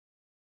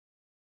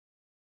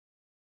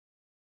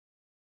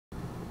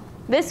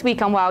This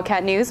week on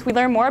Wildcat News, we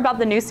learn more about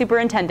the new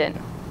superintendent.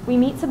 We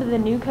meet some of the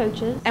new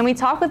coaches. And we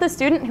talk with a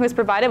student who was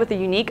provided with a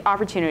unique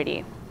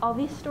opportunity. All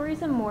these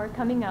stories and more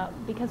coming up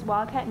because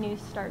Wildcat News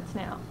starts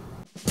now.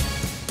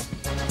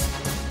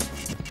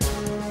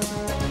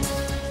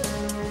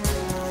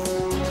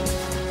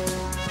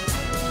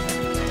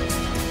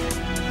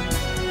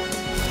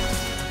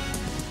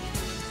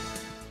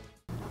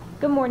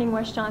 Good morning,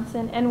 West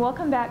Johnston, and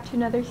welcome back to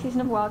another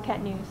season of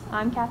Wildcat News.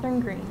 I'm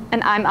Catherine Green.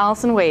 And I'm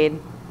Allison Wade.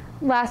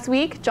 Last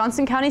week,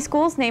 Johnston County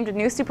Schools named a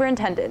new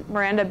superintendent.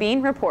 Miranda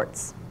Bean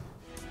reports.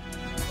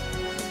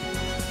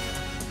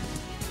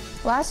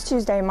 Last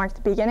Tuesday marked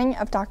the beginning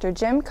of Dr.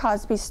 Jim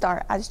Cosby's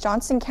start as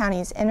Johnston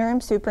County's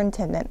interim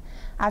superintendent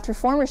after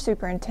former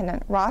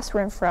superintendent Ross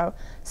Renfro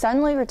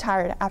suddenly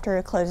retired after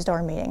a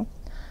closed-door meeting.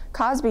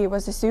 Cosby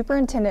was the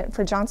superintendent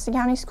for Johnston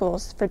County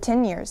Schools for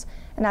 10 years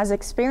and has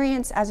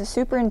experience as a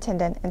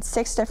superintendent in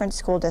 6 different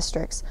school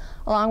districts,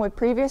 along with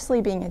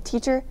previously being a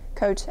teacher,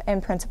 coach,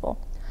 and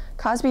principal.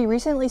 Cosby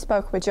recently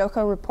spoke with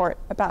Joko Report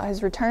about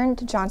his return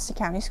to Johnston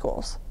County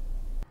Schools.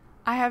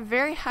 I have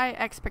very high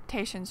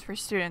expectations for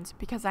students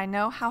because I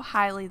know how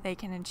highly they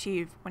can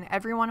achieve when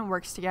everyone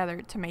works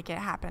together to make it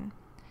happen.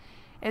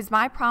 It is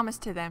my promise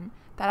to them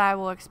that I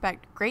will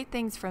expect great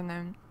things from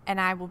them and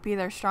I will be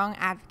their strong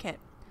advocate.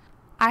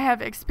 I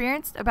have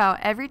experienced about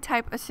every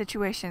type of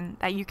situation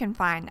that you can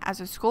find as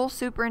a school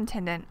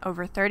superintendent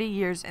over 30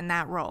 years in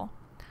that role.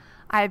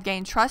 I have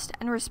gained trust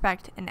and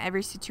respect in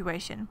every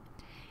situation.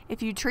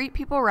 If you treat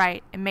people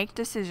right and make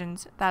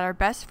decisions that are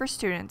best for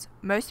students,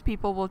 most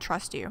people will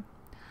trust you.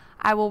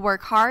 I will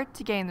work hard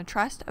to gain the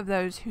trust of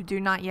those who do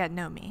not yet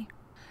know me.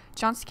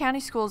 Johnston County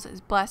Schools is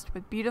blessed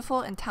with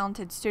beautiful and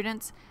talented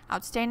students,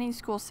 outstanding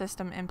school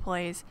system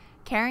employees,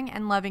 caring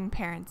and loving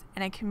parents,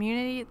 and a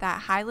community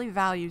that highly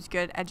values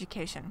good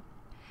education.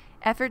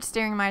 Efforts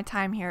during my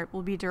time here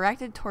will be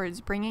directed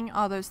towards bringing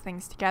all those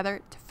things together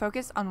to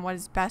focus on what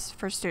is best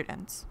for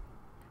students.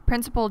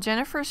 Principal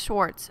Jennifer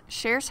Schwartz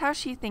shares how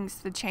she thinks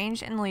the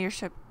change in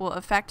leadership will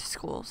affect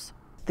schools.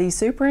 The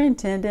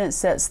superintendent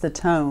sets the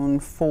tone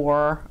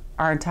for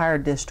our entire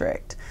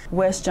district.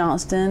 West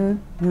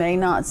Johnston may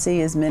not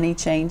see as many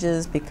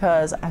changes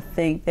because I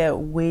think that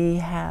we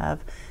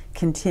have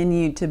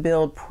continued to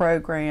build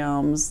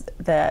programs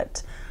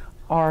that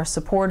are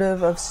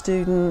supportive of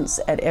students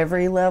at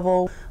every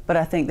level, but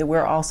I think that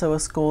we're also a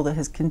school that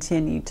has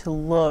continued to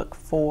look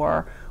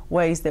for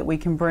ways that we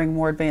can bring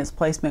more advanced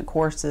placement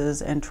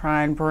courses and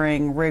try and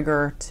bring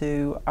rigor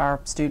to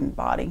our student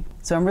body.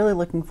 So I'm really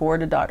looking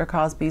forward to Dr.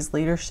 Cosby's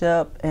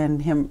leadership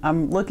and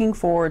I'm looking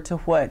forward to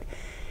what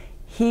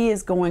he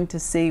is going to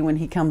see when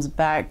he comes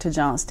back to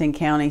Johnston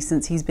County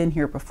since he's been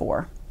here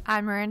before.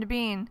 I'm Miranda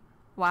Bean,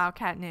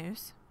 Wildcat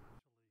News.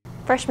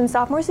 Freshmen,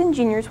 sophomores, and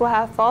juniors will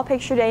have Fall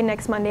Picture Day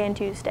next Monday and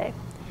Tuesday.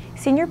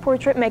 Senior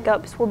portrait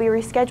makeups will be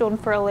rescheduled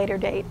for a later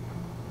date.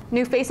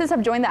 New faces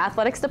have joined the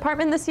athletics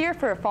department this year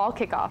for a fall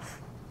kickoff.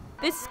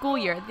 This school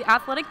year, the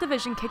athletic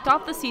division kicked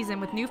off the season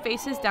with new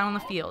faces down on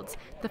the fields.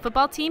 The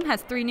football team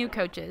has 3 new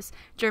coaches.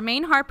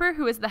 Jermaine Harper,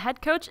 who is the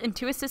head coach, and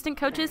 2 assistant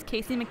coaches,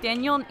 Casey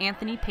McDaniel and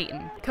Anthony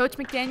Payton. Coach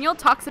McDaniel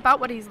talks about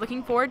what he's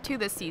looking forward to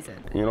this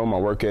season. You know, my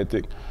work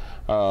ethic.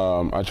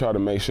 I try to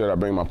make sure I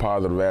bring my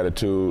positive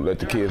attitude, let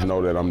the kids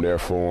know that I'm there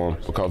for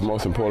them, because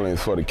most importantly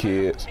it's for the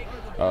kids.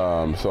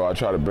 So I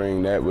try to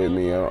bring that with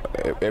me.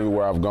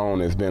 Everywhere I've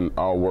gone, it's been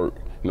all work,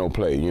 no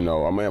play, you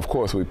know. I mean, of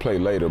course we play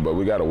later, but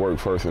we got to work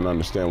first and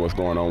understand what's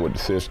going on with the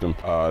system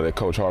that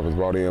Coach Harper's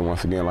brought in,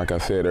 once again, like I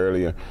said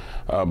earlier.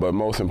 But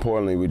most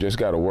importantly, we just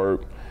got to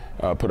work,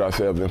 put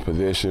ourselves in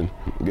position,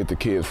 get the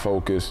kids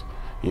focused,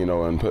 you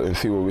know, and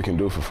see what we can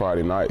do for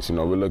Friday nights. You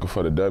know, we're looking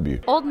for the W.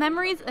 Old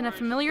memories in a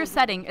familiar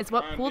setting is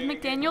what pulled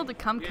McDaniel to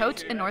come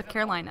coach in North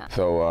Carolina.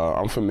 So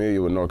I'm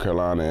familiar with North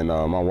Carolina, and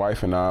my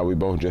wife and I, we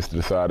both just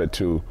decided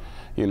to,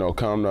 you know,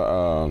 come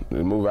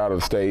to move out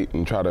of the state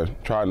and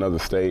try another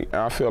state.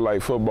 And I feel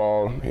like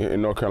football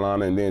in North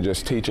Carolina and then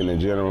just teaching in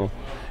general,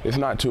 it's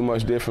not too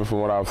much different from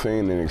what I've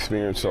seen and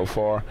experienced so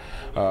far.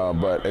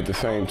 But at the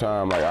same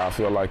time, like, I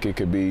feel like it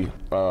could be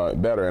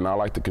better, and I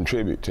like to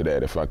contribute to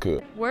that if I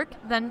could. Work,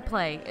 then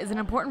play is an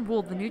important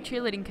rule the new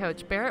cheerleading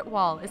coach, Barrett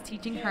Wall, is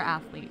teaching her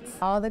athletes.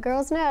 All the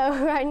girls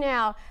know right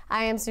now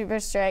I am super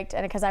strict,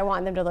 and because I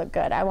want them to look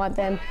good. I want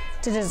them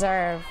to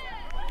deserve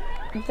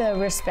the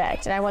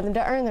respect, and I want them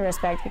to earn the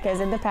respect, because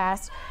in the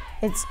past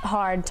it's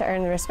hard to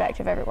earn the respect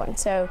of everyone.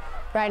 So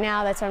right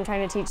now that's what I'm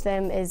trying to teach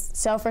them, is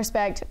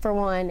self-respect for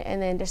one,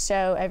 and then to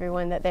show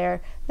everyone that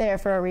they're there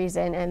for a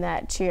reason and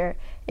that cheer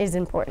is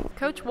important.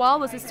 Coach Wall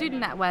was a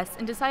student at West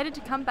and decided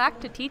to come back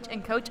to teach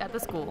and coach at the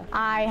school.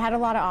 I had a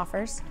lot of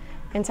offers,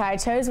 and so I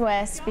chose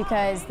West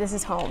because this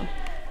is home.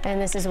 And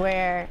this is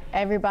where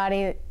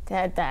everybody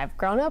that I've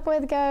grown up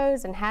with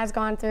goes and has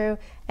gone through,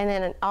 and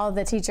then all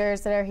the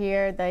teachers that are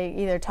here, they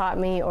either taught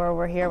me or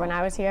were here when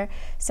I was here.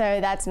 So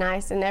that's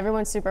nice, and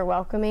everyone's super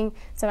welcoming.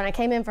 So when I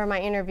came in for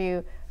my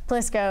interview,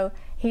 Plisco,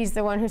 he's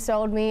the one who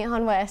sold me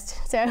on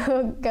West,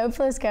 so go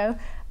Plisco.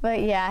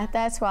 But yeah,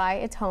 that's why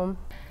it's home.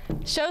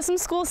 Show some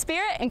school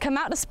spirit and come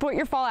out to support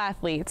your fall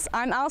athletes.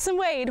 I'm Allison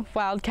Wade,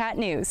 Wildcat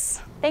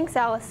News. Thanks,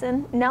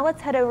 Allison. Now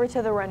let's head over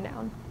to the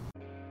rundown.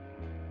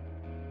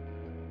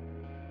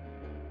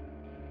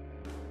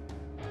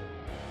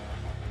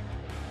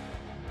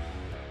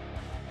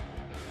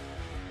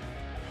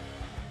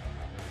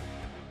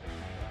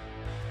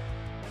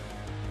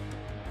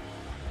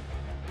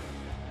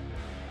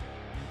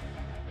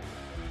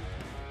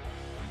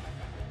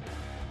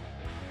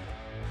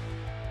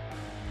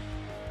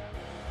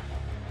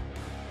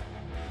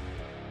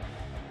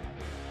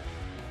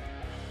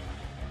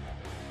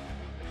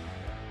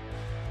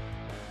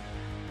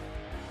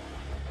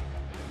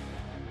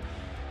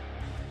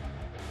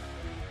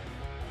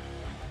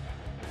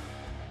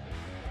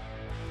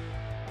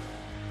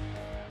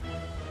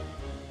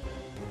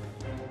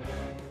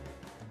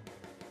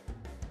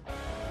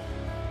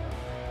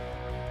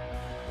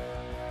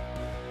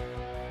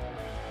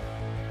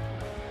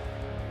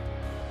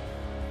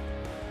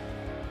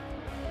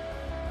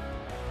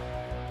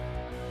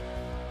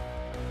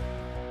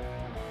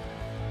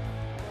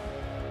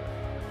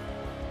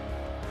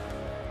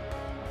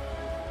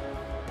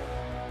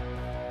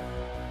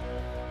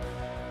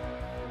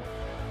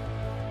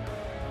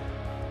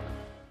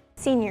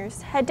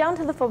 Seniors, head down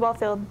to the football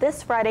field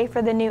this Friday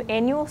for the new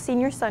annual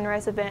Senior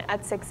Sunrise event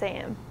at 6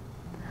 a.m.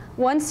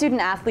 One student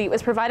athlete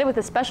was provided with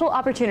a special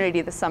opportunity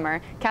this summer.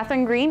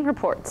 Catherine Green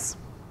reports.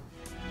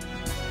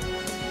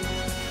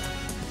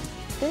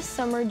 This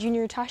summer,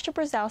 junior Tasha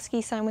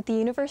Brzezowski signed with the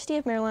University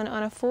of Maryland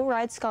on a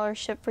full-ride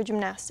scholarship for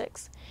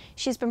gymnastics.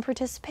 She's been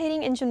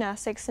participating in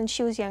gymnastics since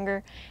she was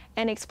younger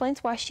and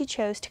explains why she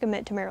chose to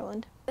commit to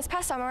Maryland. This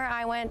past summer,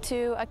 I went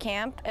to a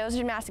camp. It was a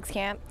gymnastics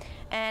camp,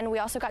 and we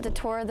also got to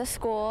tour the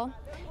school,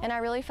 and I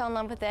really fell in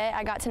love with it.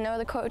 I got to know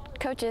the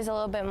coaches a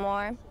little bit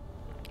more,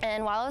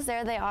 and while I was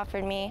there, they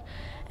offered me,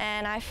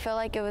 and I feel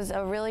like it was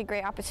a really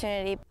great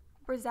opportunity.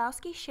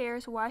 Brzezowski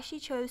shares why she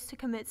chose to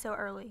commit so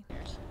early.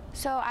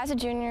 So as a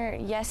junior,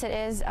 yes, it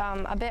is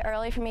a bit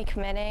early for me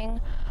committing,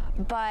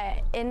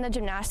 but in the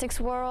gymnastics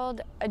world,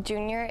 a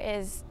junior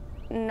is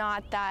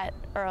not that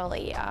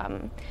early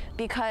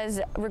because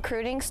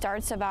recruiting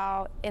starts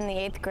about in the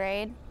 8th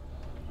grade,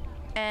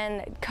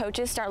 and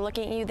coaches start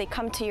looking at you. They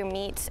come to your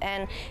meets,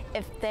 and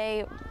if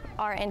they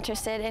are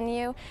interested in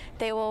you,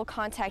 they will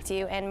contact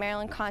you, and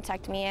Maryland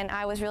contacted me, and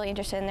I was really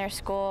interested in their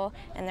school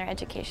and their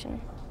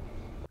education.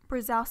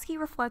 Brzezowski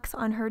reflects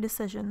on her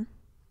decision.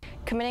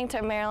 Committing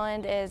to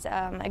Maryland is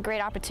a great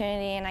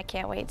opportunity, and I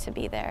can't wait to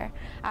be there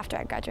after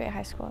I graduate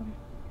high school.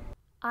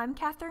 I'm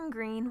Catherine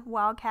Green,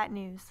 Wildcat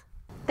News.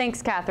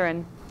 Thanks,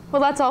 Catherine.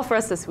 Well, that's all for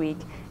us this week.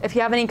 If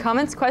you have any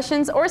comments,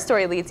 questions, or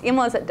story leads,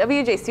 email us at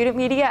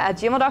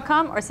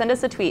wjstudentmedia@gmail.com or send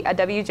us a tweet at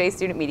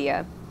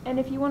wjstudentmedia. And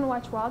if you want to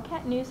watch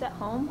Wildcat News at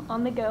home,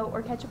 on the go,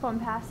 or catch up on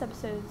past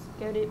episodes,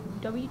 go to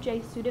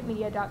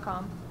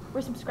wjstudentmedia.com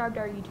or subscribe to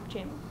our YouTube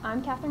channel.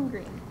 I'm Catherine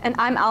Green. And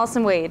I'm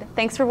Allison Wade.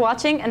 Thanks for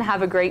watching and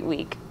have a great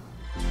week.